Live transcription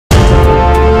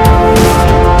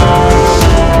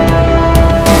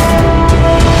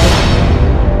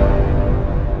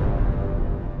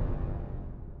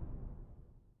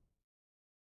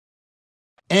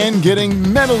and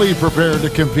getting mentally prepared to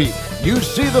compete. You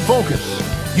see the focus.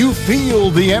 You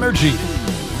feel the energy.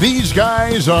 These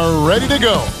guys are ready to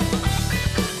go.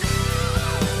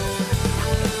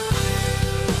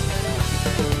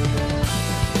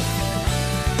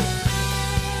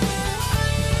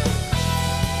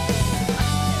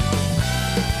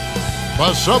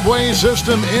 The subway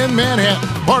system in Manhattan,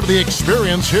 part of the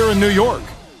experience here in New York.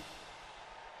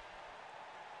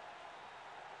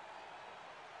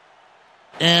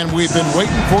 And we've been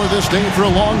waiting for this day for a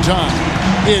long time.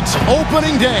 It's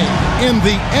opening day in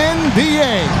the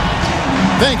NBA.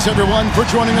 Thanks, everyone, for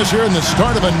joining us here in the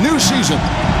start of a new season.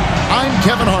 I'm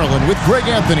Kevin Harlan with Greg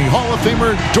Anthony, Hall of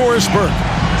Famer Doris Burke,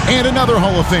 and another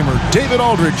Hall of Famer, David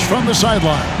Aldridge, from the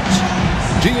sidelines.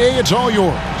 DA, it's all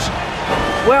yours.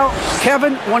 Well,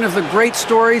 Kevin, one of the great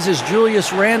stories is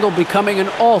Julius Randle becoming an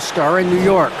all-star in New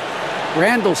York.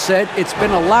 Randle said it's been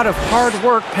a lot of hard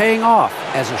work paying off.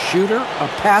 As a shooter, a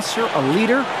passer, a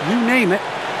leader, you name it,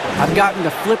 I've gotten to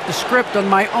flip the script on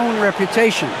my own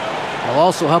reputation, while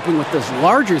also helping with this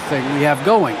larger thing we have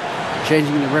going,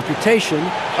 changing the reputation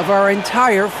of our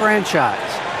entire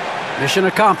franchise. Mission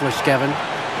accomplished, Kevin.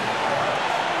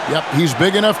 Yep, he's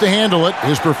big enough to handle it.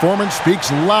 His performance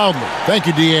speaks loudly. Thank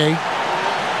you, DA.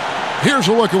 Here's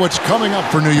a look at what's coming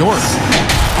up for New York.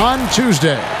 On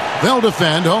Tuesday, they'll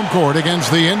defend home court against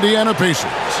the Indiana Pacers.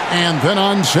 And then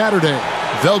on Saturday,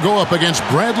 they'll go up against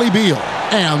Bradley Beal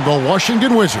and the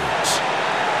Washington Wizards.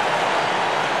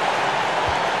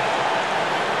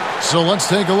 So let's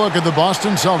take a look at the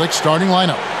Boston Celtics starting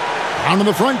lineup. Down in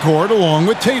the front court along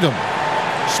with Tatum.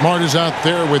 Smart is out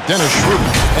there with Dennis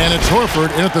Schroeder. And it's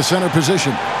Horford in at the center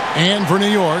position. And for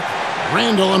New York,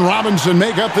 Randle and Robinson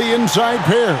make up the inside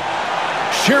pair.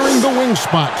 Sharing the wing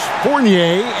spots,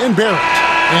 Fournier and Barrett.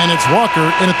 And it's Walker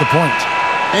in at the point.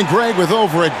 And Greg, with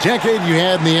over a decade you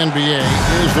had in the NBA,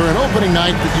 is there an opening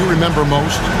night that you remember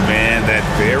most? Man, that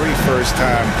very first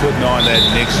time putting on that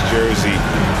Knicks jersey.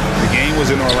 The game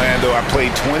was in Orlando. I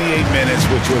played 28 minutes,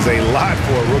 which was a lot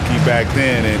for a rookie back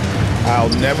then, and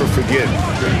I'll never forget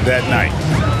that night.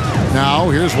 Now,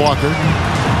 here's Walker.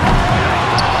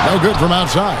 No good from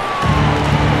outside.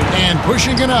 And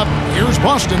pushing it up, here's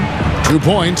Boston. 2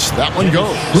 points, that one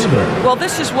goes. Well,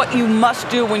 this is what you must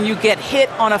do when you get hit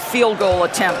on a field goal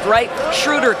attempt, right?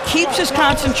 Schroeder keeps his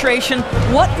concentration.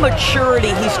 What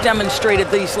maturity he's demonstrated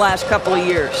these last couple of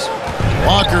years.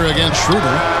 Walker against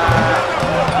Schroeder.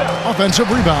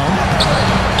 Offensive rebound.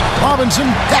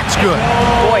 Robinson, that's good.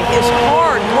 Boy, his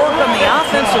hard work on the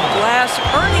offensive glass,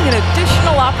 earning an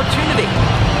additional opportunity.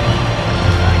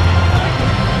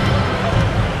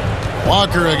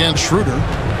 Walker against Schroeder.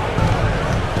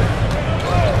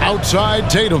 Outside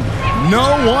Tatum.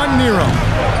 No one near him.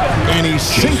 And he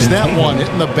sinks that one,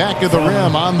 hitting the back of the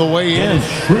rim on the way in.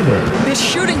 This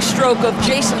shooting stroke of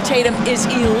Jason Tatum is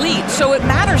elite, so it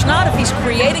matters not if he's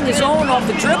creating his own off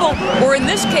the dribble, or in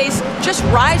this case, just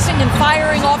rising and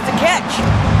firing off the catch.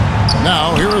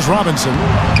 Now, here is Robinson.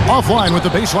 Offline with the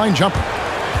baseline jumper.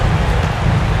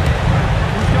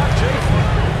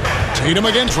 Tatum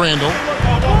against Randle.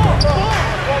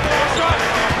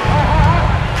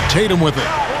 Tatum with it.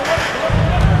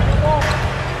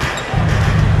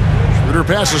 Schroeder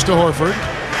passes to Horford.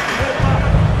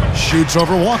 Shoots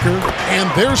over Walker. And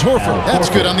there's Horford. That's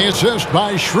good on the assist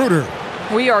by Schroeder.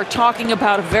 We are talking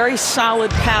about a very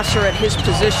solid passer at his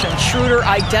position. Schroeder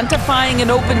identifying an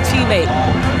open teammate.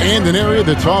 And an area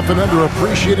that's often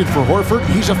underappreciated for Horford.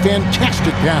 He's a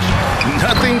fantastic passer.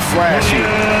 Nothing flashy.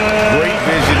 Great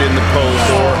vision in the post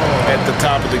or at the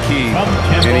top of the key.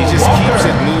 And he just keeps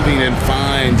it moving and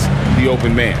finds the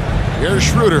open man. Here's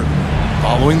Schroeder.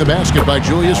 Following the basket by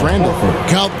Julius Randle.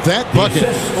 Count that bucket.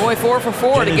 Boy, 4 for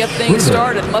 4 to get things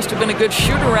started. Must have been a good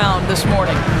shoot-around this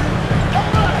morning.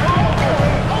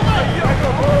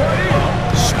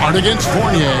 Smart against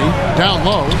Fournier. Down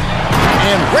low.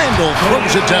 And Randle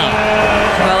throws it down.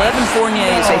 Well, Evan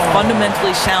Fournier is a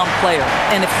fundamentally sound player.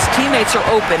 And if his teammates are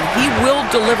open, he will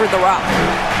deliver the rock.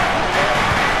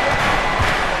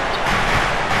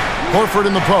 Horford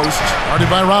in the post.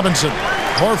 Guarded by Robinson.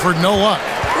 Horford, no luck.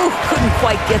 Ooh, couldn't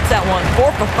quite get that one. 4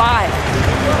 for 5.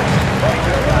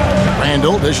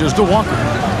 Randle dishes to Walker.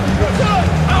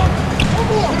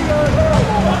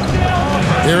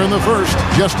 Here in the first,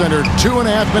 just under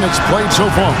 2.5 minutes played so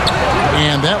far.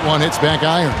 And that one hits back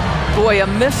iron. Boy, a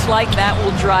miss like that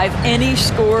will drive any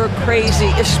scorer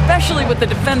crazy, especially with the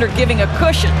defender giving a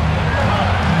cushion.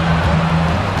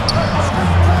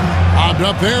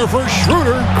 Up there for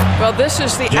Schroeder. Well, this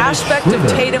is the aspect of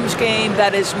Tatum's game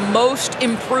that is most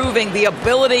improving, the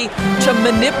ability to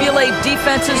manipulate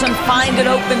defenses and find an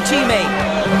open teammate.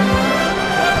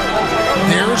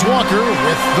 There's Walker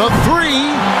with the three.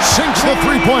 Sinks the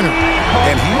three-pointer.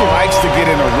 And he likes to get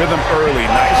in a rhythm early.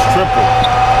 Nice triple.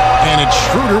 And it's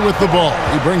Schroeder with the ball.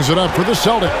 He brings it up for the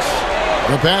Celtics.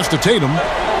 The pass to Tatum.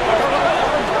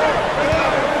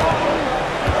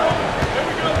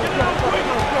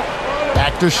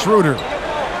 Back to Schroeder.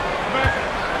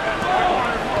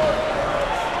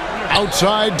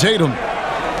 Outside Tatum.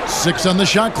 6 on the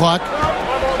shot clock.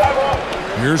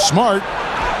 Here's Smart.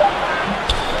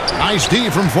 Nice D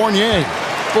from Fournier.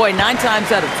 Boy, 9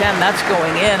 times out of 10, that's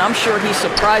going in. I'm sure he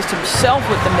surprised himself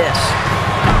with the miss.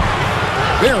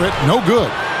 Barrett, no good.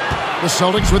 The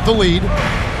Celtics with the lead.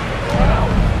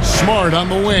 Smart on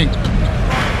the wing.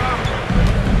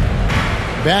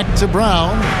 Back to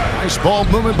Brown. Nice ball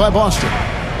movement by Boston.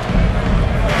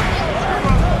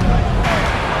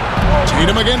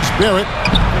 Tatum against Barrett.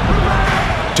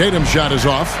 Tatum's shot is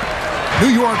off. New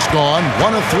York's gone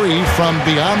 1 of 3 from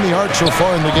beyond the arc so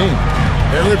far in the game.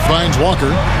 Barrett finds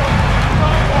Walker.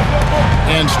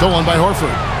 And stolen by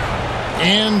Horford.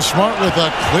 And Smart with a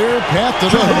clear path to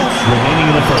the hoop. Remaining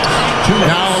in the first.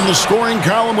 Now in the scoring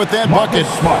column with that bucket.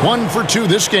 1 for 2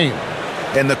 this game.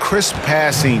 And the crisp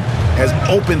passing has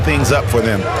opened things up for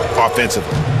them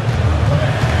offensively.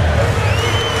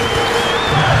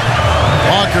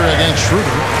 Walker against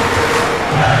Schroeder.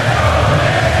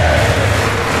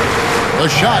 The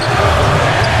shot.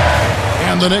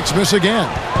 And the Knicks miss again.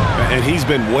 And he's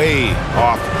been way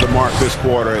off the mark this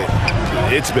quarter.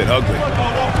 It's been ugly.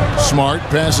 Smart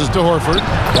passes to Horford.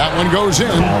 That one goes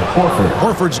in.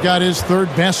 Horford's got his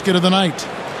 3rd basket of the night.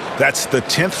 That's the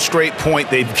 10th straight point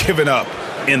they've given up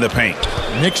in the paint.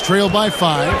 Knicks trail by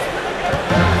 5.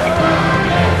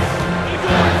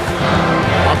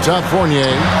 Up top Fournier.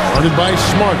 Guarded by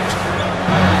Smart.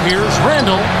 Here's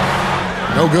Randall.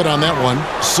 No good on that one.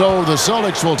 So the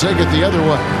Celtics will take it the other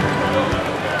way.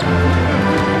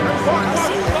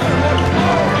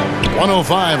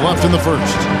 1:05 left in the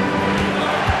first.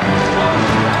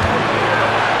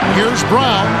 Here's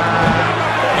Brown.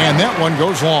 And that one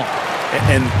goes long.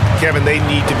 And, Kevin, they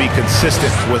need to be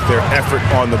consistent with their effort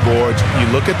on the boards. You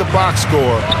look at the box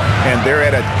score, and they're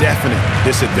at a definite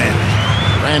disadvantage.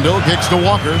 Randall kicks to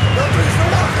Walker.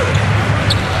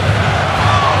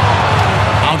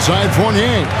 Outside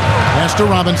Fournier. Pass to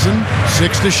Robinson.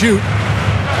 6 to shoot.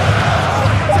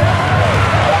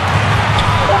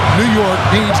 New York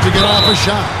needs to get off a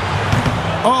shot.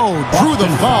 Oh, drew the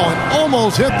foul and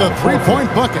almost hit the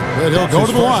three-point bucket. But he'll go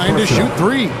to the line to shoot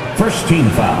 3. First team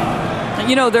foul.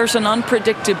 You know, there's an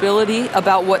unpredictability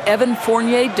about what Evan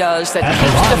Fournier does that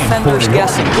keeps defenders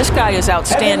guessing. This guy is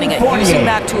outstanding at using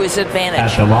that to his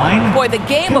advantage. Boy, the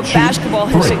game of basketball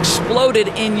has exploded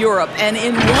in Europe, and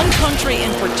in one country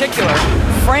in particular,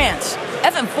 France.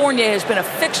 Evan Fournier has been a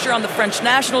fixture on the French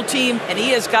national team, and he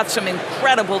has got some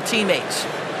incredible teammates.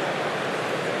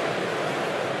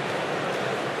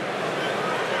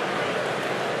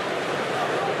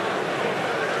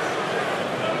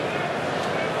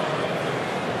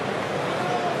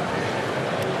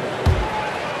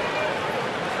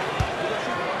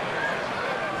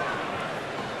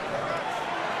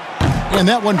 And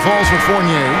that one falls for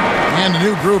Fournier. And a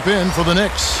new group in for the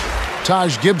Knicks.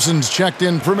 Taj Gibson's checked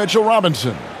in for Mitchell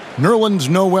Robinson. Nerlens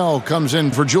Noel comes in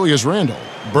for Julius Randle.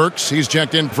 Burks, he's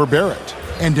checked in for Barrett.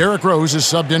 And Derrick Rose is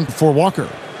subbed in for Walker.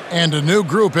 And a new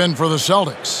group in for the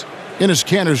Celtics. Enes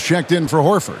Kanter's checked in for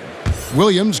Horford.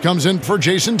 Williams comes in for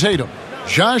Jason Tatum.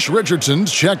 Josh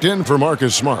Richardson's checked in for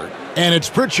Marcus Smart. And it's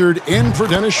Pritchard in for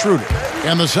Dennis Schroeder.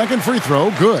 And the second free throw,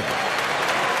 good.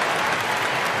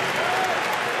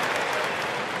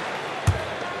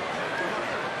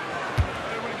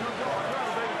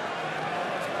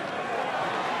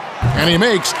 And he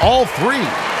makes all 3.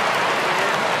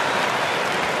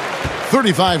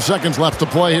 35 seconds left to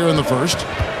play here in the first.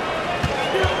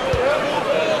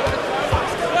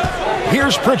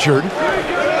 Here's Pritchard.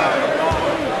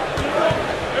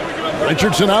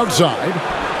 Richardson outside.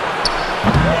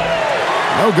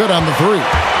 No good on the 3.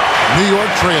 New York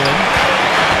trailing.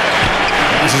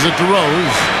 Passes it to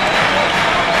Rose.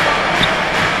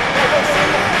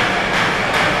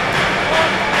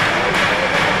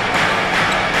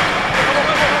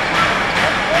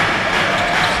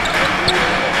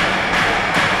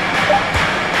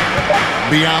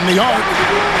 Beyond the arc.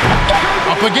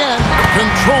 Up again.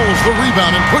 Controls the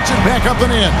rebound and puts it back up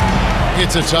and in.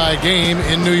 It's a tie game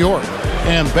in New York.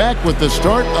 And back with the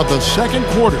start of the second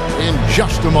quarter in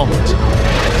just a moment.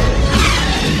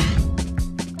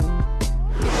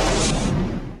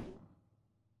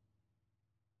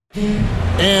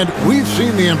 And we've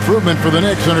seen the improvement for the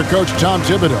Knicks under coach Tom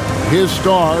Thibodeau. His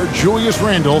star, Julius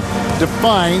Randle,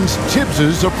 defines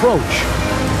Tibbs' approach.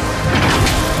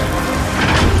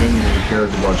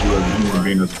 cares about you as a human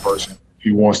being, as a person.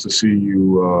 He wants to see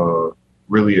you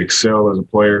really excel as a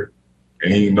player,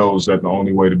 and he knows that the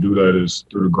only way to do that is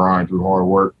through the grind, through hard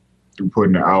work, through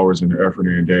putting the hours and the effort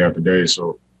in day after day.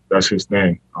 So that's his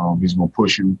thing. He's going to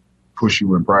push you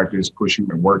in practice, push you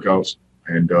in workouts,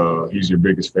 and he's your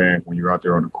biggest fan when you're out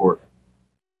there on the court.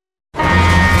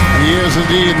 He is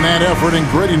indeed in that effort and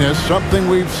grittiness, something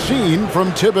we've seen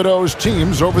from Thibodeau's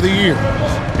teams over the years.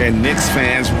 And Knicks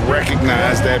fans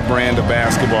recognize that brand of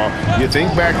basketball. You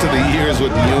think back to the years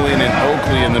with Ewing and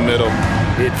Oakley in the middle.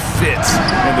 It fits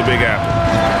in the Big Apple.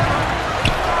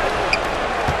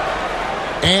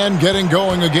 And getting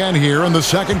going again here in the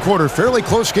second quarter. Fairly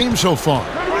close game so far.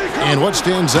 And what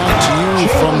stands out to you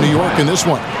from New York in this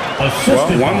one?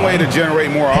 Well, one way to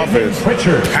generate more offense,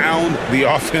 pound the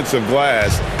offensive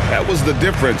glass. That was the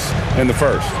difference in the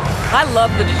first. I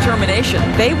love the determination.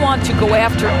 They want to go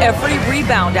after every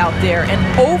rebound out there and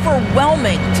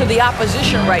overwhelming to the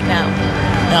opposition right now.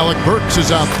 Alec Burks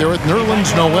is out there with Nerlens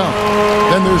Noel.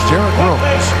 Then there's Derrick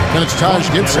Rose. Then it's Taj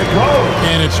Gibson.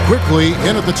 And it's quickly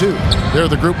in at the 2. There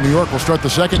the group New York will start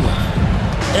the second leg.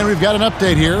 And we've got an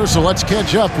update here, so let's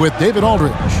catch up with David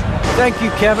Aldridge. Thank you,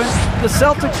 Kevin. The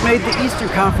Celtics made the Eastern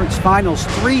Conference Finals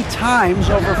 3 times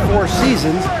over 4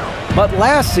 seasons, but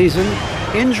last season,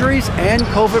 injuries and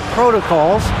COVID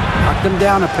protocols knocked them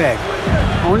down a peg.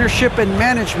 Ownership and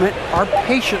management are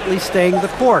patiently staying the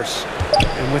course.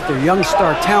 And with their young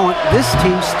star talent, this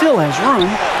team still has room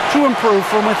to improve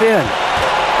from within.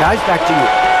 Guys, back to you.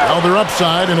 Well, their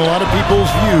upside in a lot of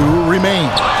people's view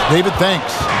remains. David,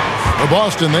 thanks. For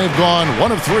Boston, they've gone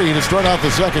 1 of 3 to start out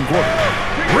the second quarter.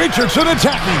 Richardson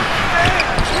attacking.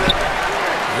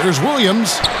 Here's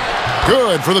Williams.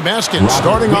 Good for the basket.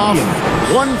 Starting off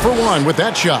 1 for 1 with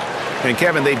that shot. And,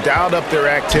 Kevin, they dialed up their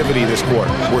activity this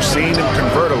quarter. We're seeing them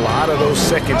convert a lot of those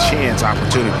second chance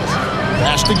opportunities.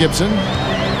 Pass to Gibson.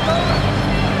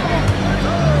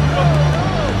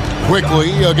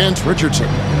 Quickly against Richardson.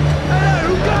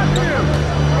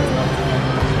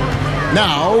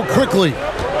 Now, quickly.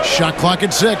 Shot clock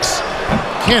at 6.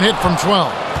 Can't hit from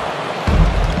 12.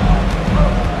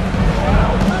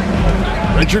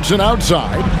 Richardson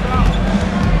outside.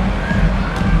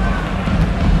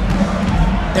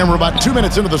 And we're about 2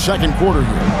 minutes into the second quarter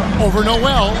here. Over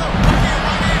Noel.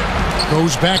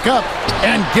 Goes back up.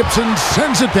 And Gibson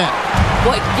sends it back.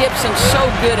 Boy, Gibson's so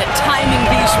good at timing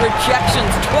these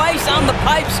rejections. Twice on the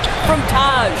pipes from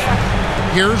Taj.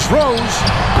 Here's Rose.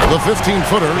 The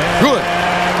 15-footer. Good.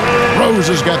 Rose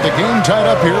has got the game tied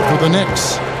up here for the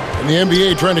Knicks. And the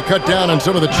NBA trying to cut down on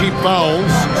some of the cheap fouls.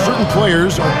 Certain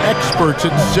players are experts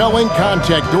at selling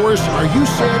contact. Doris, are you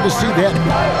sad to see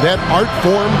that art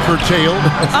form curtailed?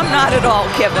 I'm not at all,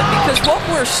 Kevin, because what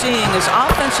we're seeing is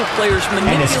offensive players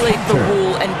manipulate the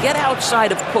rule and get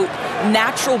outside of, quote,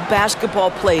 natural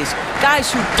basketball plays. Guys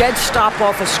who dead stop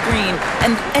off a screen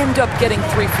and end up getting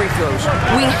 3 free throws.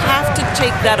 We have to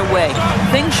take that away.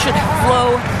 Things should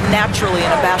flow naturally in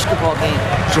a basketball game.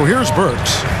 So here's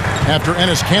Burks. After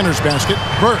Enes Kanter's basket,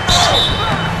 Burks.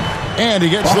 And he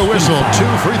gets the whistle.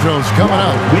 2 free throws coming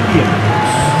up.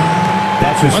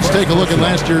 Let's take a look at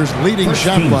last year's leading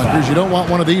shot blockers. You don't want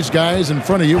one of these guys in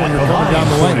front of you when you're coming down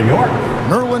the lane.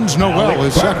 Nerlens Noel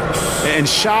is second. And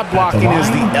shot blocking is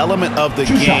the element of the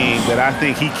game that I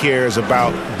think he cares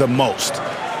about the most.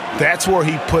 That's where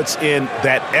he puts in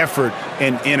that effort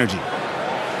and energy.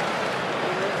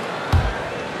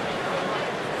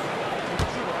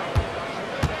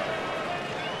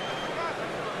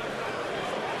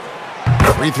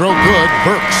 Free throw good,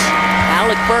 Burks.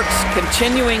 Alec Burks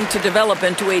continuing to develop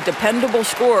into a dependable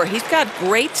scorer. He's got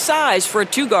great size for a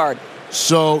 2-guard.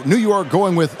 So New York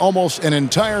going with almost an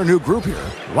entire new group here.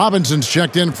 Robinson's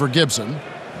checked in for Gibson.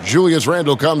 Julius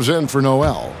Randle comes in for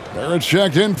Noel. Barrett's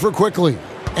checked in for Quickly.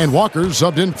 And Walker's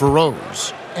subbed in for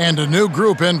Rose. And a new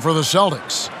group in for the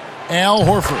Celtics. Al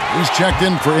Horford, he's checked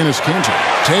in for Enes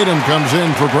Kanter. Tatum comes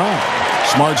in for Brown.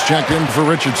 Smart's checked in for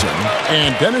Richardson.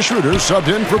 And Dennis Schroeder subbed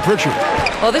in for Pritchard.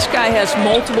 Well, this guy has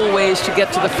multiple ways to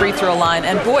get to the free throw line.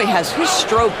 And boy, has his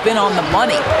stroke been on the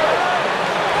money.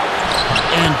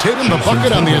 And Tatum the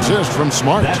bucket on the assist from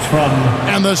Smart.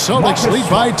 And the Celtics lead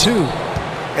by 2.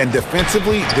 And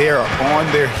defensively, they are on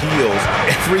their heels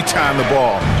every time the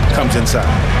ball comes inside.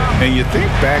 And you think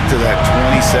back to that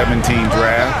 2017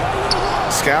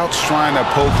 draft, scouts trying to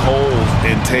poke holes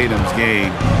in Tatum's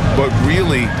game, but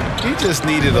really, he just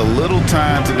needed a little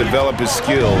time to develop his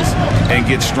skills and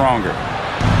get stronger.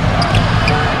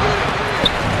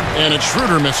 And it's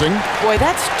Schroeder missing. Boy,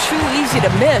 that's too easy to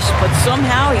miss, but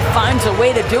somehow he finds a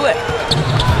way to do it.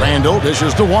 Randle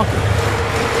dishes to Walker.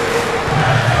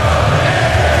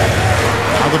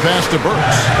 Now the pass to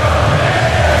Burks.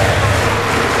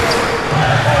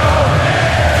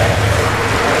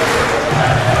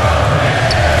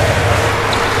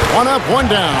 One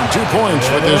down, 2 points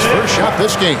with his first shot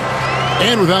this game.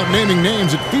 And without naming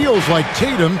names, it feels like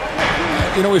Tatum,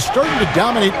 is starting to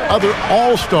dominate other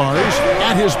all-stars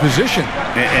at his position.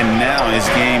 And now his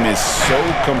game is so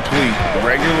complete,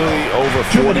 regularly over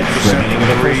 40% from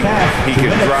three. He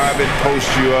can drive it, post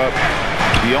you up.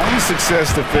 The only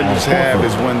success defenders have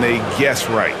is when they guess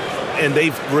right. And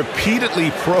they've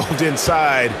repeatedly probed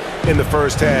inside in the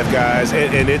first half, guys,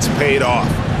 and it's paid off.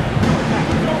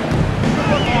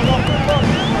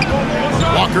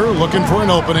 Walker looking for an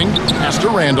opening. Pass to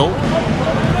Randall.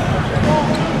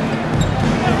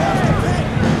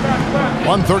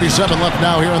 1:37 left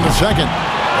now here in the second.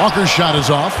 Walker's shot is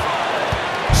off.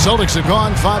 Celtics have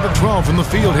gone 5 of 12 from the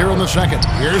field here in the second.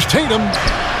 Here's Tatum.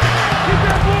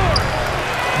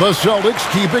 The Celtics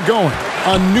keep it going.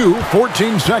 A new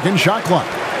 14-second shot clock.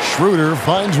 Schroeder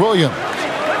finds Williams.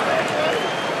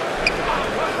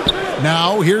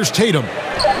 Now here's Tatum.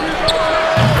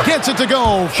 Gets it to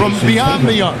go from beyond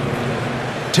the arc.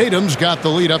 Tatum's got the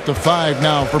lead up to 5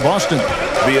 now for Boston.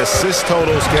 The assist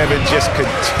totals, Kevin, just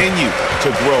continue to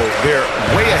grow. They're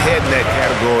way ahead in that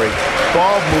category.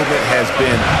 Ball movement has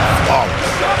been flawless.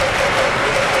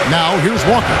 Now here's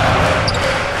Walker.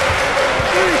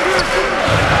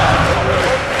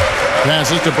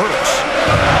 Passes to Burks.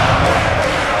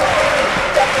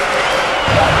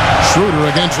 Schroeder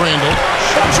against Randall.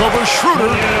 Shots over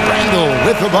Schroeder. Randall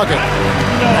with the bucket.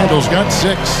 Randall's got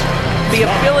 6. The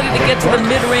ability to get to the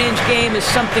mid-range game is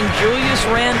something Julius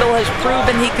Randle has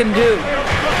proven he can do.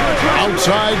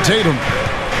 Outside Tatum.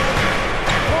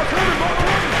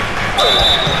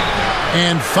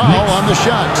 And foul on the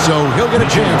shot, so he'll get a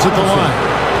chance at the line.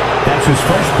 That's his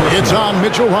first personal. It's on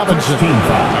Mitchell Robinson.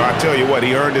 I tell you what,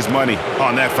 he earned his money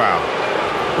on that foul.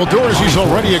 Well, Dorsey's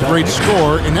already a great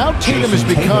scorer, and now Tatum has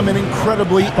become an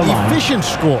incredibly efficient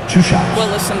scorer. 2 shots. Well,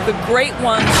 listen, the great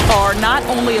ones are not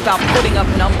only about putting up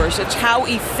numbers, it's how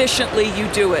efficiently you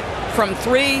do it. From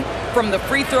 3, from the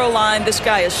free throw line, this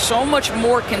guy is so much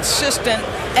more consistent.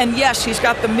 And yes, he's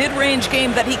got the mid-range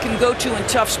game that he can go to in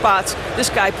tough spots. This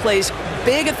guy plays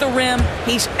big at the rim.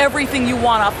 He's everything you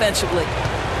want offensively.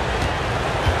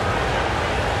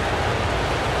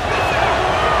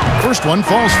 First one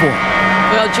falls for him.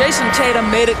 Well, Jason Tatum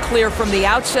made it clear from the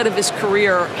outset of his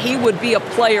career he would be a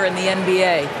player in the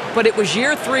NBA. But it was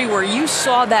year 3 where you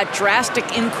saw that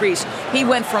drastic increase. He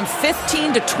went from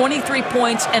 15 to 23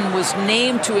 points and was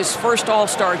named to his first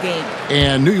All-Star game.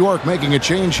 And New York making a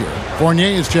change here. Fournier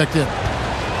is checked in.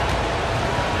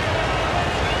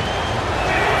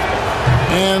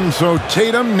 And so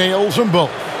Tatum nails them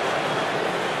both.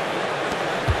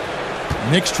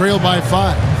 Knicks trail by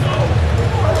 5.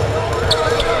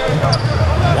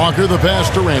 Walker the pass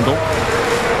to Randall.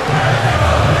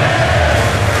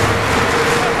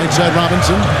 Right side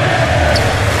Robinson.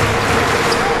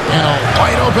 And a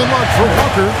wide open look for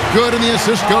Walker. Good, and the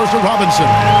assist goes to Robinson.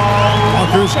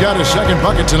 Walker's got his second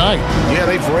bucket tonight. Yeah,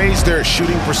 they've raised their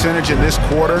shooting percentage in this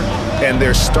quarter, and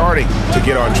they're starting to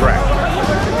get on track.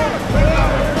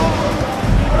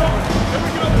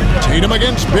 Tatum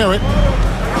against Barrett.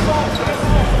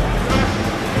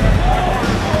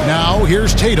 Now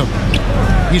here's Tatum.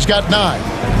 He's got 9.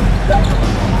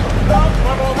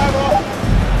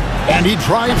 And he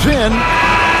drives in.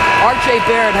 R.J.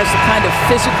 Barrett has the kind of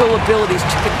physical abilities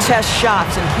to contest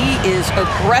shots, and he is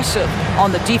aggressive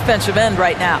on the defensive end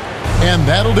right now. And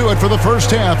that'll do it for the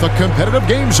first half. A competitive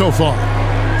game so far.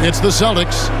 It's the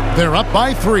Celtics. They're up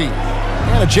by 3.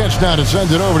 And a chance now to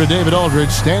send it over to David Aldridge,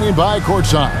 standing by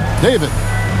courtside. David.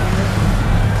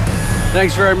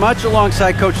 Thanks very much.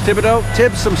 Alongside Coach Thibodeau.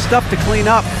 Tibbs, some stuff to clean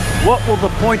up. What will the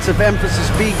points of emphasis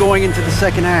be going into the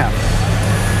second half?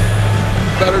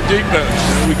 Better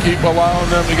defense. We keep allowing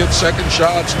them to get second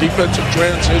shots, defensive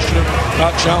transition,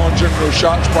 not challenging those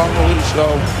shots properly.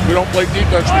 So we don't play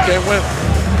defense, we can't win.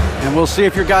 And we'll see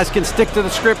if your guys can stick to the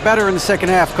script better in the second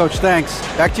half, Coach. Thanks.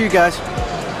 Back to you guys.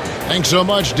 Thanks so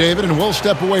much, David. And we'll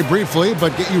step away briefly,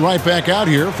 but get you right back out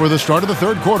here for the start of the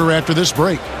third quarter after this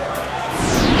break.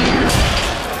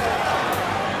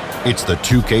 It's the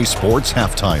 2K Sports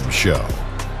Halftime Show.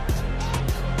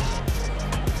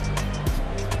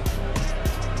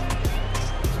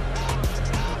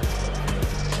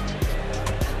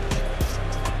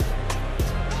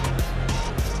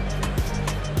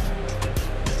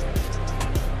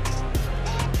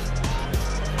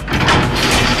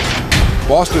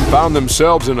 Boston found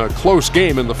themselves in a close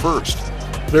game in the first.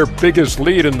 Their biggest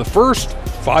lead in the first,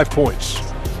 5 points.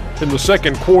 In the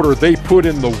second quarter, they put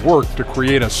in the work to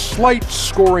create a slight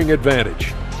scoring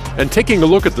advantage. And taking a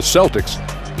look at the Celtics,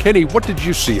 Kenny, what did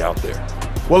you see out there?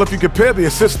 Well, if you compare the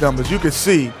assist numbers, you can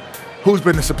see who's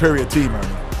been the superior team, Ernie.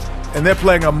 and they're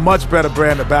playing a much better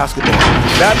brand of basketball.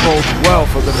 That bodes well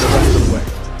for them the rest of the way.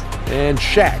 And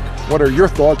Shaq, what are your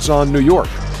thoughts on New York?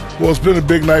 Well, it's been a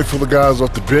big night for the guys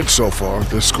off the bench so far.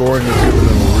 Their scoring has given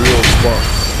them a real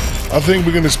spark. I think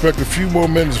we can expect a few more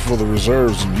minutes for the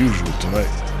reserves than usual tonight.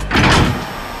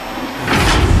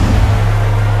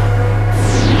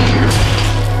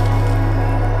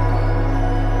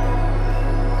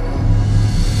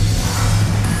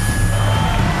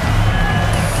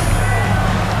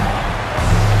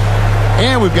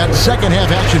 And we've got second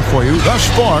half action for you. Thus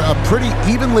far, a pretty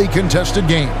evenly contested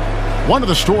game. One of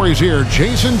the stories here,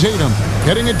 Jason Tatum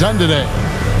getting it done today.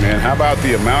 Man, how about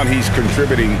the amount he's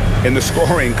contributing in the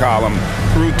scoring column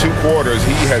through 2 quarters?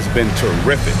 He has been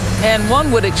terrific. And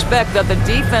one would expect that the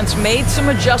defense made some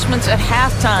adjustments at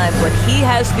halftime, but he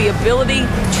has the ability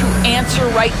to answer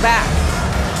right back.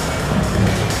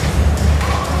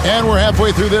 And we're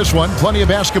halfway through this one. Plenty of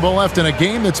basketball left in a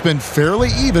game that's been fairly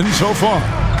even so far.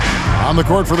 On the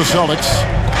court for the Celtics.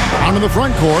 Down in the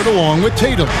front court along with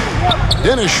Tatum.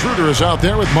 Dennis Schroeder is out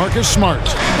there with Marcus Smart.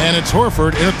 And it's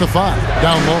Horford in at the 5,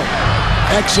 down low.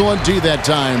 Excellent D that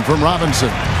time from Robinson.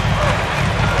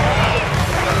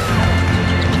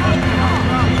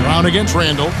 Brown against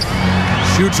Randall.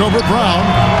 Shoots over Brown.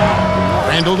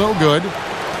 Randall no good.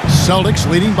 Celtics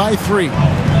leading by 3.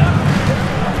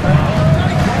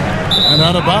 And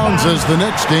out of bounds as the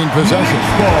Knicks gain possession.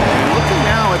 Looking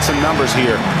now at some numbers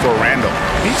here for Randall.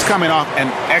 He's coming off an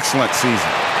excellent season.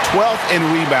 12th in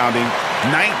rebounding,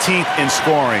 19th in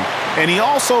scoring. And he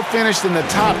also finished in the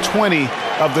top 20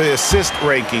 of the assist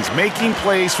rankings, making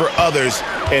plays for others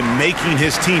and making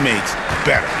his teammates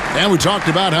better. And we talked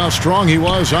about how strong he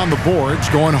was on the boards,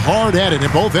 going hard at it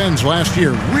at both ends last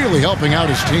year, really helping out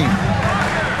his team.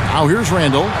 Now here's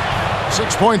Randall.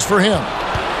 6 points for him.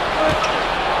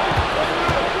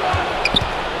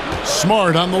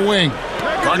 Smart on the wing.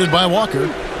 Guarded by Walker.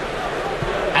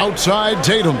 Outside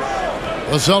Tatum.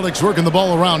 The Celtics working the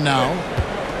ball around now.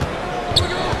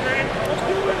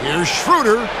 Here's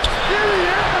Schroeder.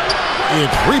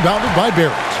 It's rebounded by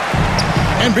Barrett.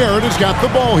 And Barrett has got the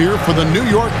ball here for the New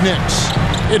York Knicks.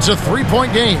 It's a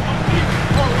 3-point game.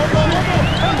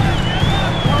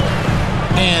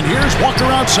 And here's Walker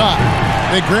outside.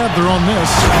 They grab their own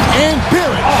miss. And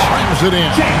Barrett slams it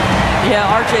in. Yeah,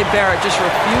 R.J. Barrett just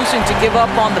refusing to give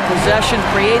up on the possession,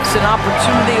 creates an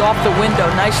opportunity off the window.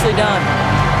 Nicely done.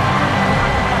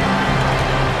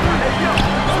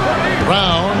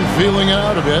 Brown feeling it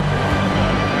out a bit.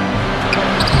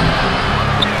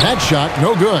 That shot,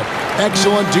 no good.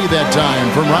 Excellent D that time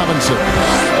from Robinson.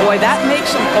 Boy, that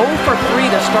makes him 0 for 3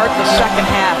 to start the second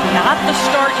half. Not the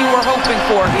start you were hoping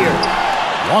for here.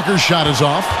 Walker's shot is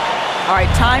off. All right,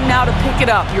 time now to pick it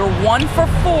up. You're 1 for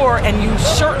 4, and you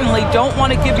certainly don't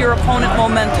want to give your opponent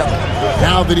momentum.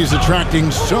 Now that he's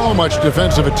attracting so much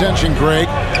defensive attention, Greg,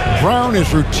 Brown is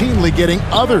routinely getting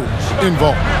others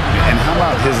involved. And how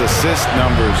about his assist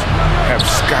numbers have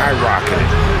skyrocketed?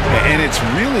 And it's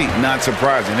really not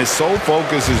surprising. His sole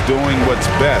focus is doing what's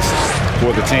best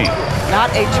for the team.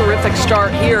 Not a terrific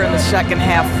start here in the second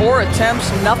half. 4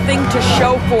 attempts, nothing to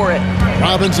show for it.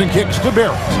 Robinson kicks to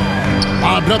Barrett.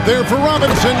 Bobbed up there for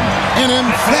Robinson. An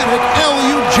emphatic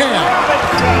LU jam.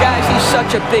 Guys, he's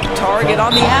such a big target. On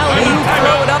the alley, you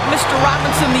throw it up. Mr.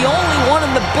 Robinson, the only one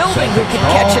in the building who can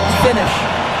catch it and finish.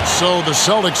 So the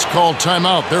Celtics call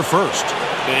timeout. They're first.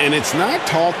 And it's not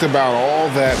talked about all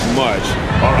that much,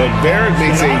 but Barrett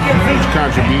makes a huge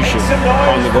contribution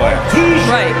on the glass.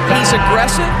 Right. He's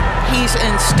aggressive. He's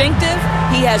instinctive.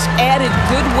 He has added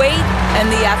good weight, and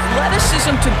the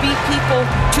athleticism to beat people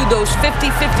to those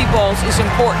 50-50 balls is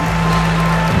important.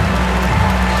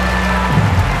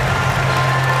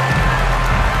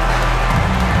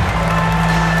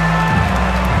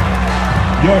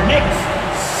 Your Knicks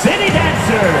City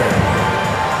Dancer.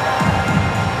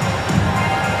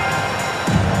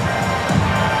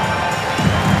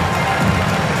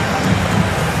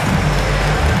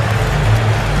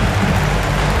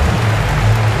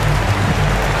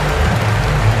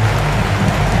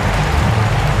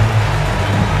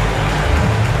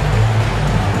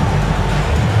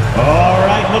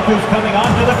 Look who's coming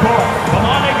onto the court. Come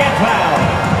on and get loud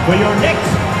for your Knicks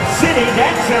City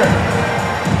Dancer.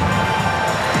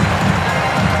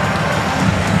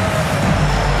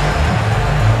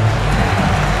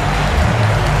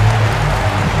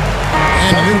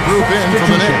 And a new group in for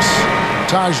the Knicks.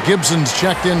 Taj Gibson's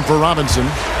checked in for Robinson.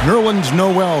 Nerlens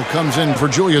Noel comes in for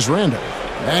Julius Randle.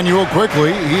 Manuel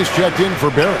quickly, he's checked in for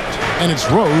Barrett. And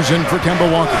it's Rose in for Kemba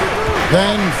Walker.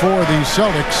 Then for the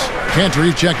Celtics,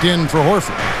 Cantor checked in for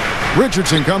Horford.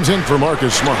 Richardson comes in for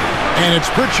Marcus Smart. And it's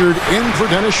Pritchard in for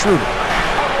Dennis Schroeder.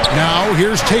 Now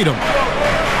here's Tatum.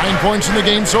 9 points in the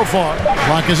game so far.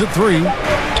 Clock is at 3.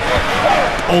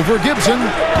 Over Gibson.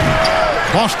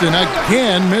 Boston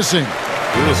again missing.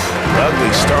 It was an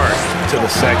ugly start to the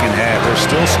second half. They're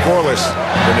still scoreless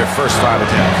in their first 5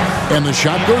 attempts. And the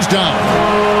shot goes down.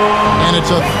 And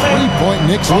it's a 3-point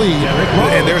Knicks lead.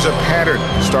 And there's a pattern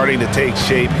starting to take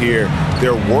shape here.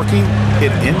 They're working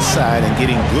it inside and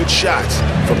getting good shots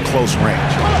from close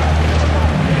range.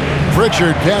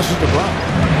 Pritchard passes to Brown.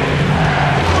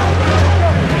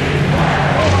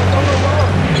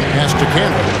 Pass to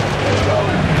Cannon.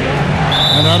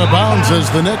 And out of bounds as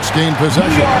the Knicks gain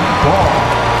possession.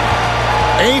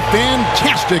 A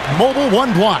fantastic mobile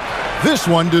 1 block. This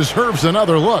one deserves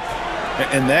another look.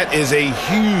 And that is a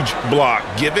huge block.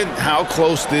 Given how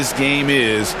close this game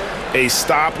is, a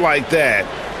stop like that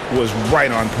was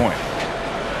right on point.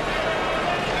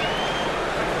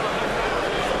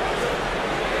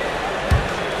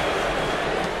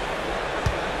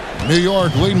 New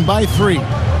York leading by 3.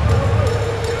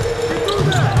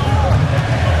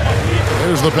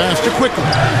 There's the pass to Quickly.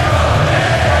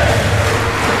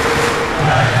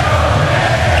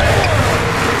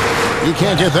 You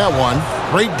can't get that one.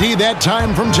 Great D that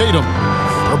time from Tatum.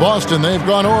 For Boston, they've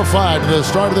gone 0-5 to the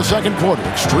start of the second quarter.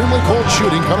 Extremely cold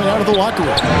shooting coming out of the locker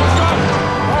room.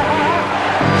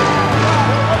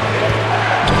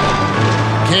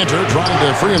 Cantor trying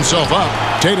to free himself up.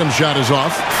 Tatum's shot is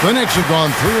off. The Knicks have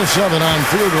gone 3 of 7 on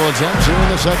field goal attempts here in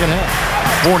the second half.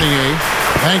 Fournier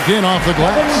banked in off the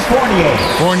glass.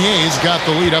 Fournier's got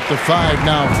the lead up to 5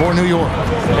 now for New York.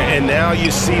 And now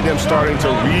you see them starting to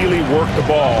really work the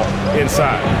ball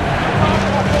inside.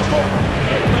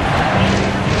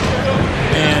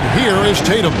 And here is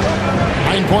Tatum.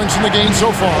 9 points in the game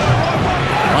so far.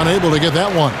 Unable to get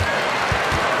that one.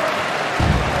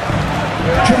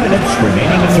 2 minutes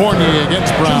remaining. Fournier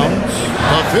against Brown.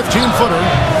 A 15-footer.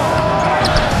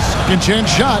 Second chance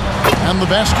shot. And the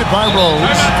basket by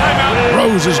Rose.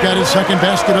 Rose has got his second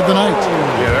basket of the night.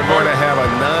 Yeah, they're going to have a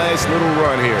nice little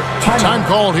run here. Time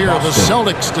called here. The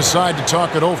Celtics decide to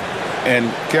talk it over.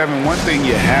 And, Kevin, one thing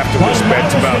you have to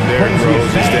respect about Derrick Rose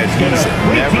is that he's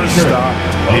never stopped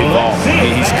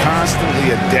evolving. He's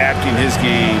constantly adapting his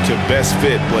game to best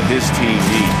fit what his team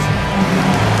needs.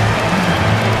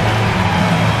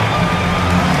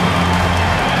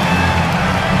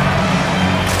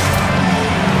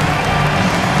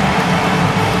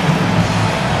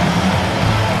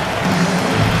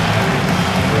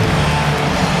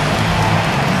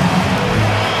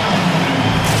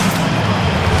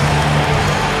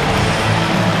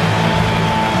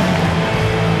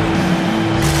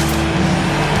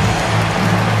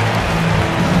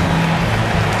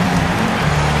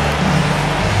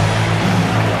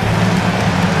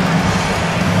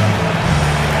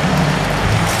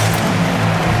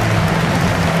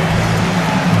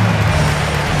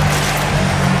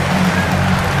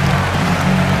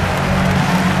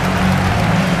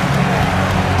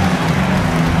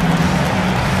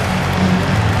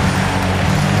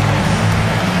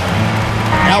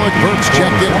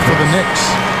 Checked in for the Knicks.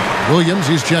 Williams,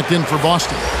 he's checked in for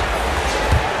Boston.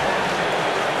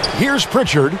 Here's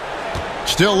Pritchard.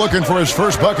 Still looking for his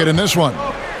first bucket in this one.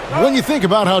 When you think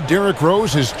about how Derrick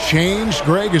Rose has changed,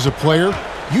 Greg, as a player,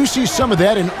 you see some of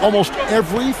that in almost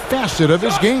every facet of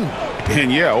his game.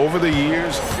 And yeah, over the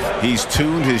years, he's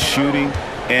tuned his shooting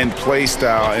and play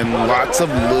style in lots of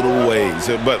little ways.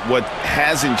 But what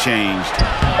hasn't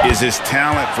changed is his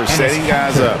talent for setting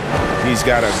guys up. He's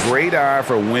got a great eye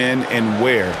for when and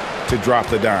where to drop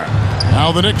the dime.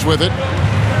 Now the Knicks with it.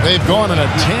 They've gone on a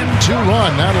 10-2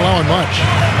 run, not allowing much.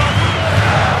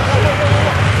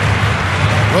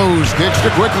 Rose kicks to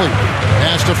Quickly.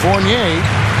 Pass to Fournier.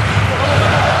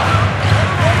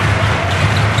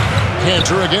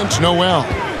 Cantor against Noel.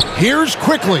 Here's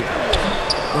Quickly.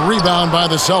 The rebound by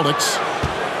the Celtics.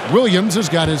 Williams has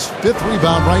got his 5th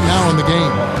rebound right now in the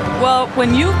game. Well,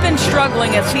 when you've been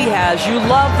struggling as he has, you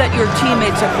love that your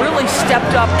teammates have really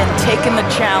stepped up and taken the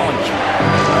challenge.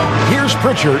 Here's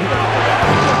Pritchard.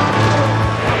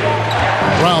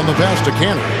 Brown the pass to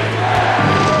Cantor.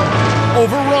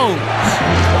 Over Rose.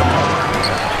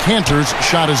 Cantor's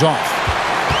shot is off.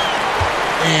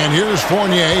 And here's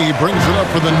Fournier. He brings it up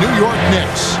for the New York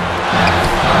Knicks.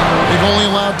 They've only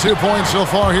allowed 2 points so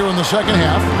far here in the second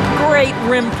half. Great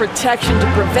rim protection to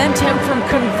prevent him from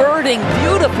converting.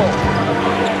 Beautiful.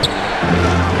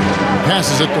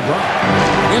 Passes it to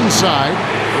Brown. Inside,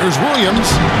 there's Williams.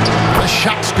 The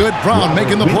shot's good. Brown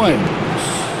making the play.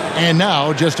 And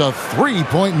now just a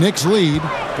 3-point Knicks lead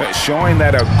Showing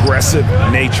that aggressive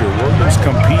nature. Williams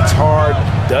competes hard,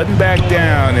 doesn't back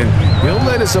down, and he'll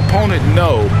let his opponent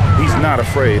know he's not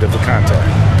afraid of the contact.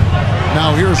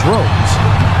 Now here's Rose.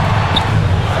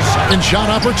 Second shot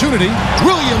opportunity.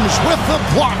 Williams with the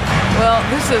block. Well,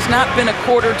 this has not been a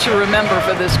quarter to remember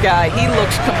for this guy. He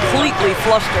looks completely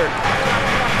flustered.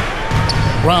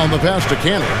 Brown the pass to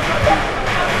Cantor.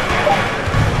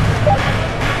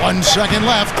 1 second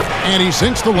left, and he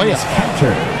sinks the layup.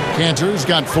 Cantor's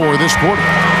got 4 this quarter.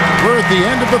 We're at the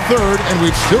end of the third, and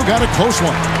we've still got a close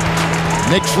one.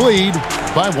 Knicks lead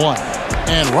by 1.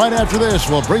 And right after this,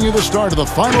 we'll bring you the start of the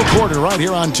final quarter right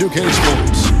here on 2K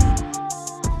Sports.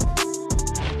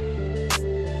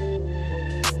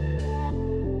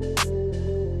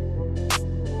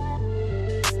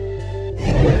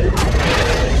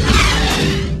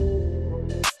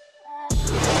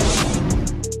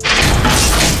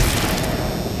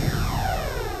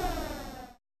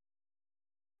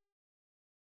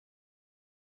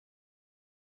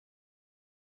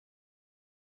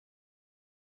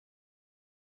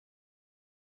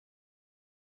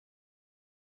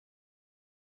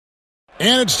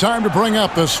 And it's time to bring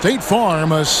up the State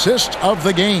Farm assist of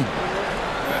the game.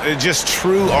 Just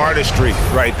true artistry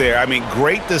right there. I mean,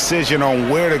 great decision on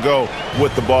where to go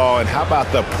with the ball, and how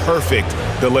about the perfect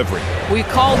delivery? We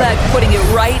call that putting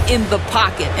it right in the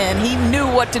pocket, and he knew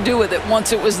what to do with it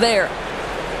once it was there.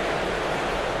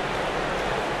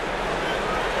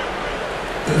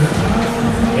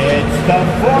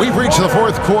 We've reached the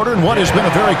fourth quarter, and what has been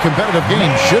a very competitive game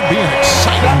should be an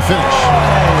exciting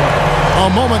finish. A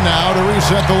moment now to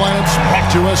reset the lineups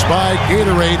brought to us by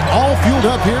Gatorade. All fueled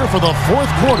up here for the fourth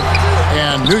quarter.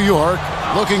 And New York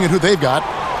looking at who they've got.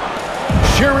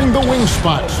 Sharing the wing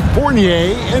spots,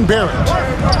 Fournier and Barrett.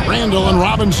 Randall and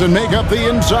Robinson make up the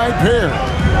inside pair.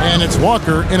 And it's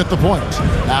Walker in at the point.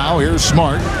 Now here's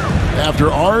Smart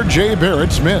after R.J.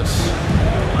 Barrett's miss.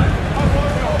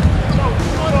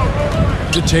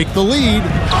 To take the lead,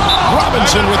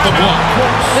 Robinson with the block.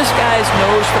 This guy's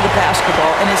nose for the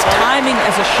basketball, and his timing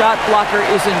as a shot blocker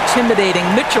is intimidating.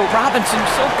 Mitchell Robinson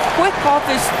so quick off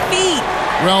his feet.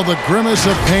 Well, the grimace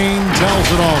of pain tells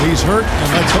it all. He's hurt,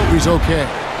 and let's hope he's okay.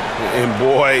 And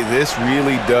boy, this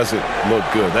really doesn't look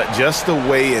good. That just the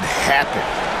way it happened.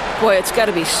 Boy, it's got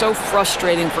to be so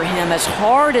frustrating for him. As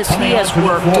hard as he has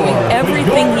worked, doing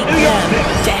everything he can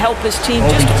to help his team,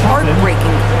 just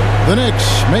heartbreaking. The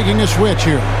Knicks making a switch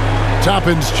here.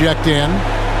 Toppin's checked in.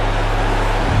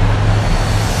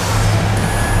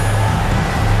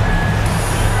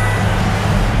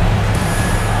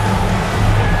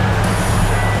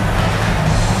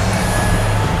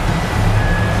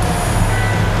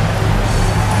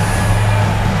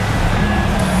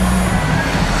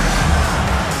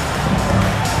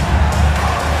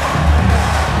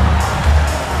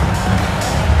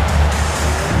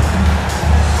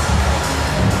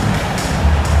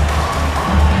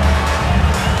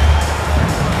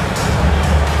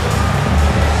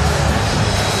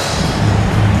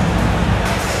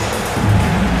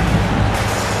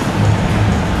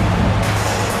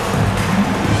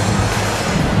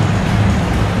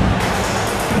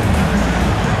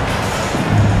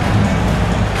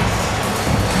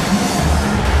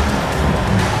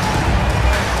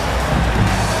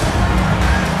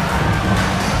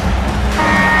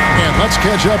 Let's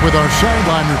catch up with our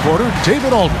sideline reporter,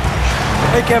 David Aldridge.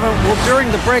 Hey, Kevin. Well, during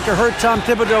the break, I heard Tom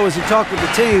Thibodeau as he talked with the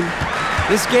team.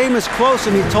 This game is close,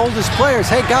 and he told his players,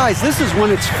 hey, guys, this is when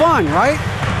it's fun, right?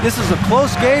 This is a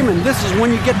close game, and this is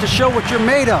when you get to show what you're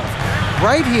made of.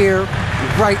 Right here,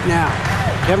 right now.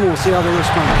 Kevin, we'll see how they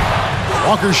respond.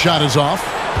 Walker's shot is off.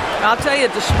 I'll tell you,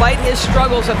 despite his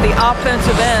struggles at the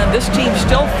offensive end, this team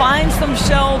still finds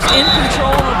themselves in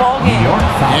control of the ball game.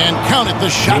 And count it,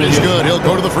 the shot is good. He'll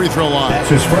go to the free throw line. That's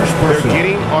his first They're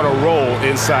getting on a roll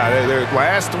inside. Their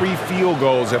last 3 field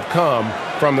goals have come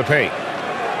from the paint.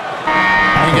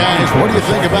 Hey guys, what do you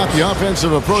think about the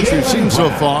offensive approach we've seen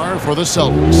so far for the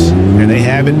Celtics? And they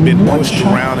haven't been pushed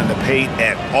around in the paint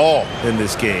at all in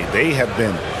this game. They have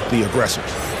been the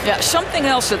aggressors. Yeah, something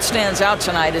else that stands out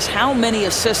tonight is how many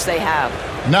assists they have.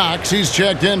 Knox, he's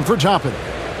checked in for Toppin.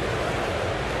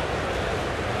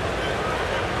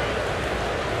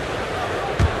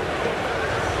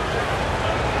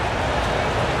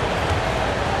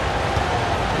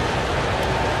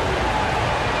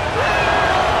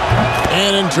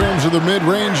 And in terms of the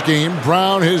mid-range game,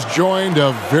 Brown has joined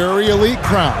a very elite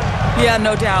crowd. Yeah,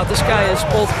 no doubt. This guy is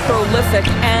both prolific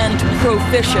and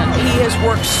proficient. He has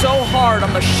worked so hard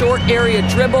on the short area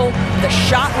dribble, the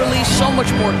shot release so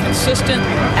much more consistent,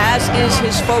 as is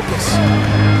his focus.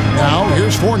 Now,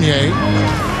 here's Fournier.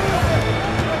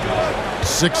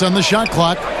 6 on the shot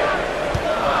clock.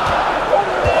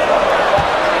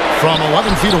 From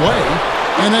 11 feet away.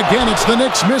 And again, it's the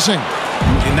Knicks missing.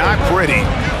 Not pretty.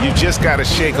 You just got to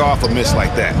shake off a miss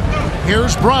like that.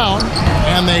 Here's Brown,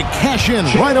 and they cash in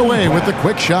right away with the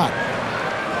quick shot.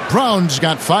 Brown's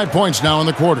got 5 points now in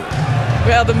the quarter.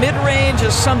 Well, the mid-range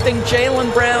is something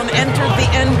Jaylen Brown entered the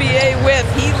NBA with.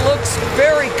 He looks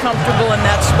very comfortable in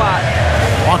that spot.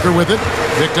 Walker with it,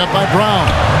 picked up by Brown.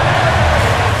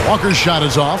 Walker's shot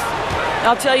is off.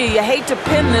 I'll tell you, you hate to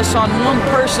pin this on one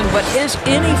person, but his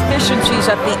inefficiencies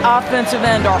at the offensive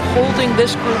end are holding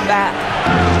this group back.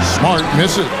 Smart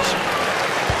misses.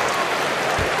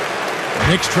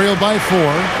 Knicks trail by 4.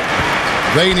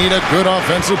 They need a good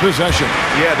offensive possession.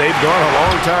 Yeah, they've gone a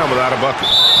long time without a bucket.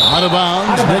 Out of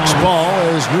bounds, Knicks ball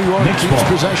as New York keeps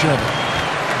possession of it.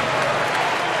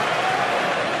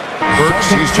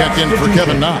 Burks, he's checked in for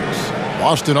Kevin Knox.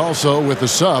 Boston also with the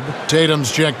sub.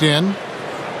 Tatum's checked in.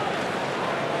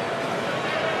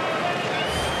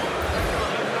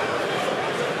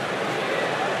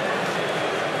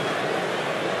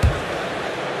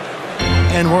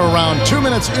 And we're around 2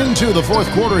 minutes into the fourth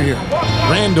quarter here.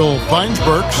 Randall finds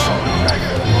Burks.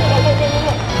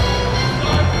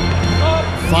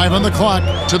 5 on the clock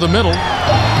to the middle.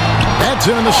 That's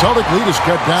in, and the Celtic lead is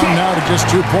cut down now to just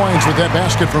 2 points with that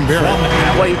basket from Barrett.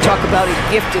 Well, you talk about a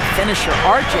gifted finisher.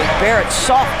 R.J. Barrett,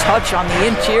 soft touch on the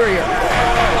interior.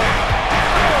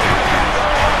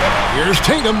 Here's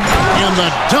Tatum, and the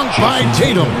dunk by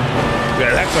Tatum.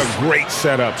 Yeah, that's a great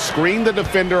setup. Screen the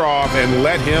defender off and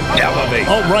let him elevate.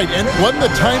 Oh, right, and wasn't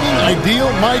the timing ideal?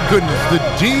 My goodness, the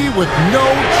D with no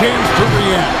chance to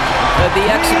react. The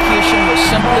execution was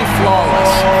simply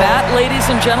flawless. That, ladies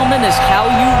and gentlemen, is how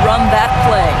you run that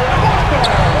play.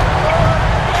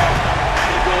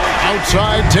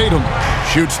 Outside, Tatum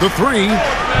shoots the 3.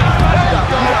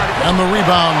 And the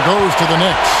rebound goes to the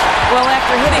Knicks. Well,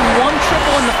 after hitting 1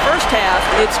 triple in the first half,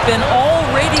 it's been all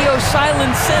radio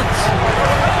silence since.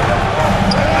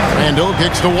 Randall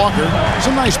kicks to Walker.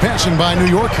 Some nice passing by New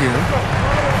York here.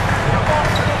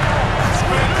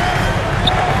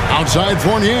 Outside,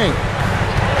 Fournier.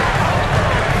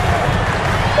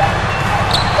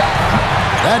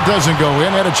 That doesn't go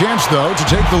in. Had a chance, though, to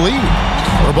take the lead.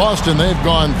 For Boston, they've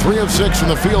gone 3 of 6 from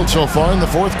the field so far in the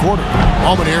fourth quarter.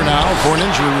 Moment here now for an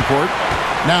injury report.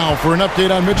 Now for an update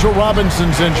on Mitchell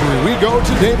Robinson's injury, we go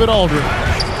to David Aldridge.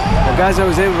 Well, guys, I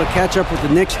was able to catch up with the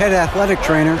Knicks head athletic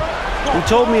trainer. He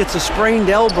told me it's a sprained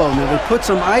elbow. Now, they put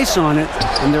some ice on it,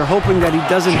 and they're hoping that he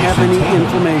doesn't have any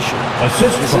inflammation.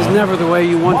 This is never the way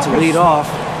you want to lead off,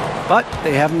 but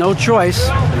they have no choice.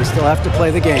 They still have to play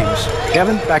the games.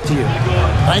 Kevin, back to you.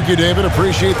 Thank you, David.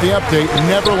 Appreciate the update.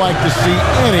 Never like to see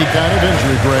any kind of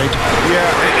injury, Greg.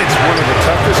 Yeah, it's one of the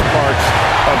toughest parts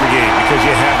of the game because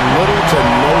you have little to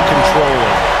no control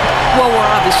over. Well,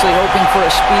 we're obviously hoping for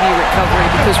a speedy recovery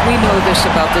because we know this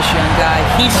about this young guy.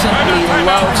 He simply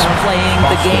loves playing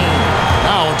the game.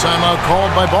 Now a timeout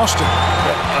called by Boston.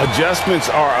 Adjustments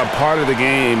are a part of the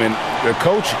game, and the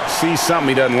coach sees something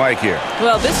he doesn't like here.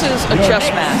 Well, this is a chess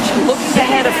match. Looking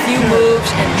ahead a few moves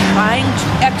and trying to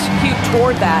execute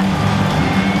toward that.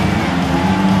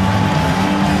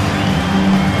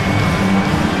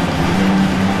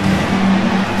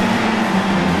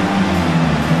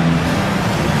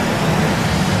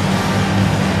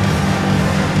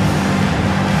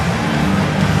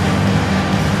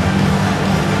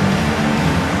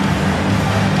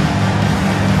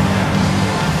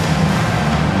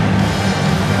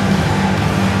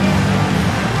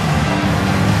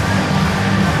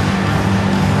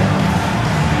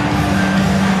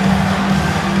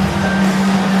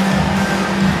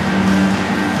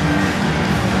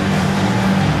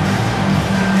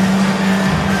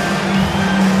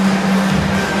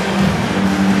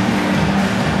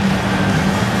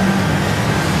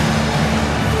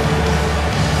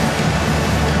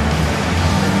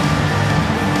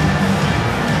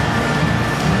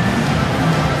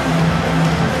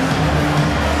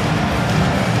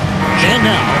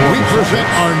 Present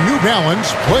our New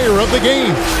Balance Player of the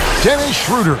Game, Dennis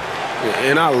Schroeder.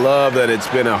 And I love that it's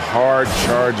been a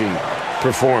hard-charging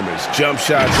performance. Jump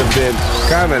shots have been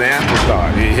kind of an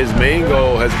afterthought. His main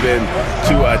goal has been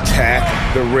to attack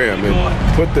the rim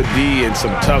and put the D in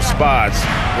some tough spots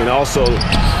and also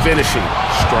finishing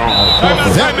strong.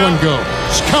 That one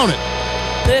goes. Count it.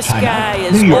 This guy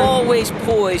is always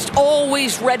poised,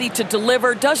 always ready to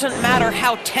deliver. Doesn't matter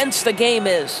how tense the game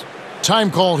is.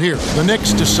 Time call here. The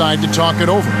Knicks decide to talk it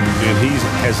over. And he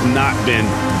has not been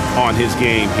on his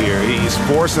game here. He's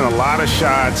forcing a lot of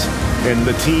shots, and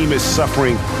the team is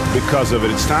suffering because of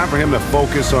it. It's time for him to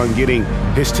focus on getting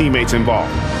his teammates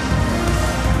involved.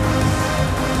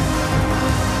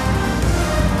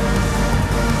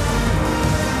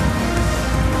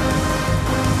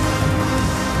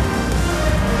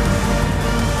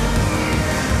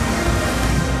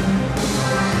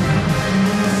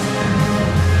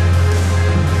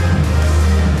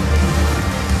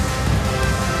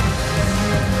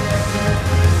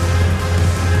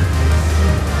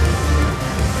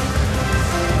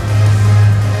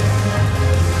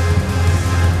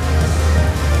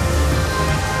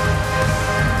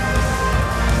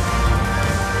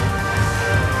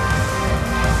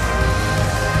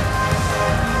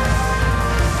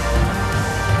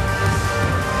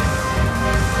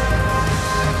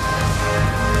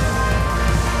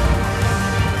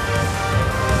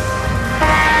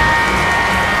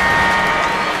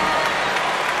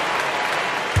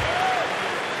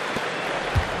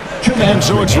 And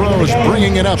so it's Rose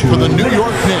bringing it up for the New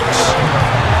York Knicks.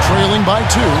 Trailing by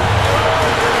 2.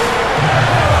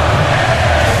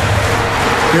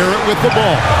 Barrett with the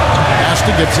ball. Pass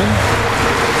to Gibson.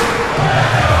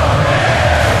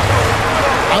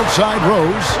 Outside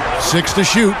Rose. 6 to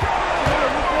shoot.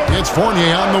 It's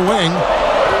Fournier on the wing.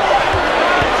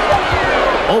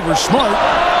 Over Smart.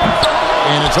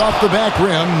 And it's off the back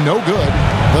rim. No good.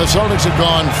 The Celtics have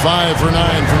gone 5 for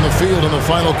 9 from the field in the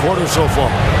final quarter so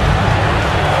far.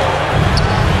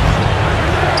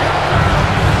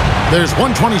 There's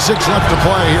 1:26 left to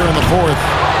play here in the fourth.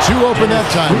 2 open that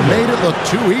time. Made it look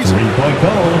too easy.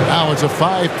 Now it's a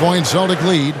 5-point Celtic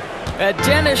lead.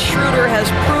 Dennis Schroeder has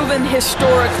proven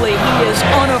historically he is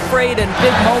unafraid in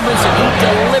big moments, and he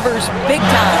delivers big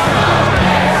time.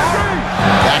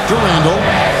 Back to Randall.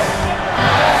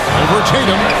 Over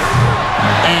Tatum.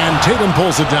 And Tatum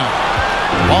pulls it down.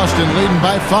 Boston leading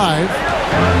by 5.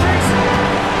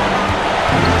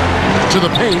 To the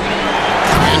paint.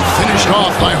 And finished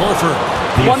off by Horford.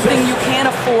 One thing you can't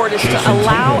afford is to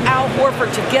allow Al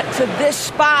Horford to get to this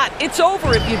spot. It's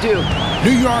over if you do.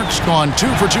 New York's gone 2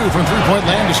 for 2 from three-point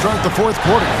land to start the fourth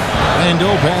quarter.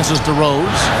 Randall passes to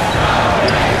Rose.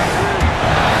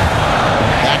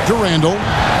 Back to Randall.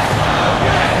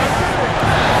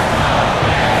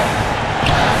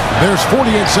 There's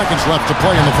 48 seconds left to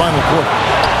play in the final quarter.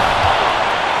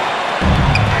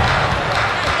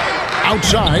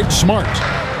 Outside, Smart.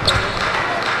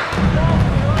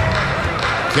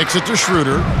 Kicks it to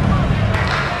Schroeder.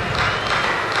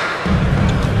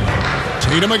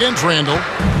 Tatum against Randall.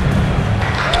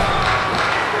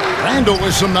 Randall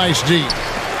with some nice D.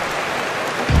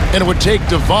 And it would take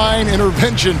divine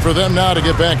intervention for them now to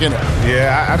get back in it.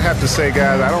 Yeah, I'd have to say,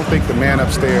 guys, I don't think the man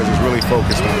upstairs is really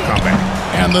focused on the comeback.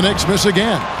 And the Knicks miss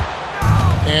again.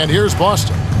 And here's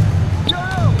Boston.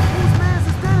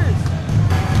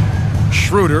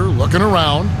 Schroeder looking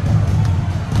around.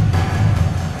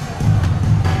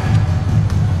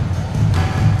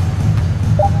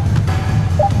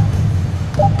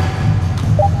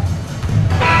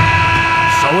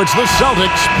 So it's the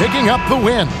Celtics picking up the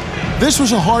win. This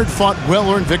was a hard-fought,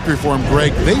 well-earned victory for them,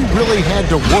 Greg. They really had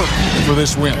to work for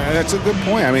this win. That's a good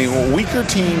point. I mean, weaker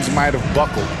teams might have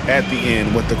buckled at the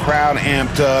end with the crowd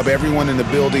amped up, everyone in the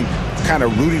building kind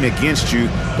of rooting against you,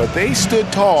 but they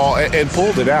stood tall and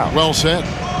pulled it out. Well said.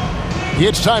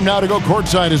 It's time now to go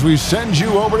courtside as we send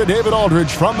you over to David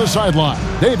Aldridge from the sideline.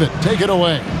 David, take it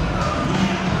away.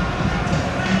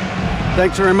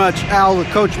 Thanks very much, Al. The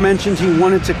coach mentioned he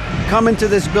wanted to come into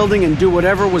this building and do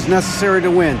whatever was necessary to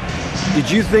win. Did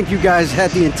you think you guys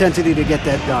had the intensity to get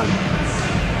that done?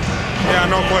 Yeah,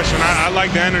 no question. I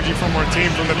like the energy from our team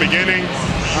from the beginning.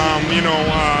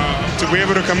 To be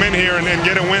able to come in here and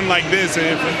get a win like this,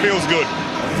 it feels good.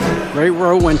 Great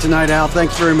road win tonight, Al.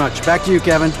 Thanks very much. Back to you,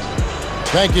 Kevin.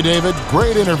 Thank you, David.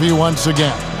 Great interview once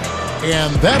again.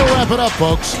 And that'll wrap it up,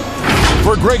 folks.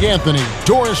 For Greg Anthony,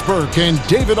 Doris Burke, and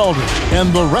David Aldridge,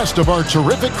 and the rest of our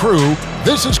terrific crew,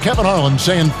 this is Kevin Harlan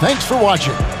saying thanks for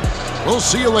watching. We'll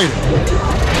see you later.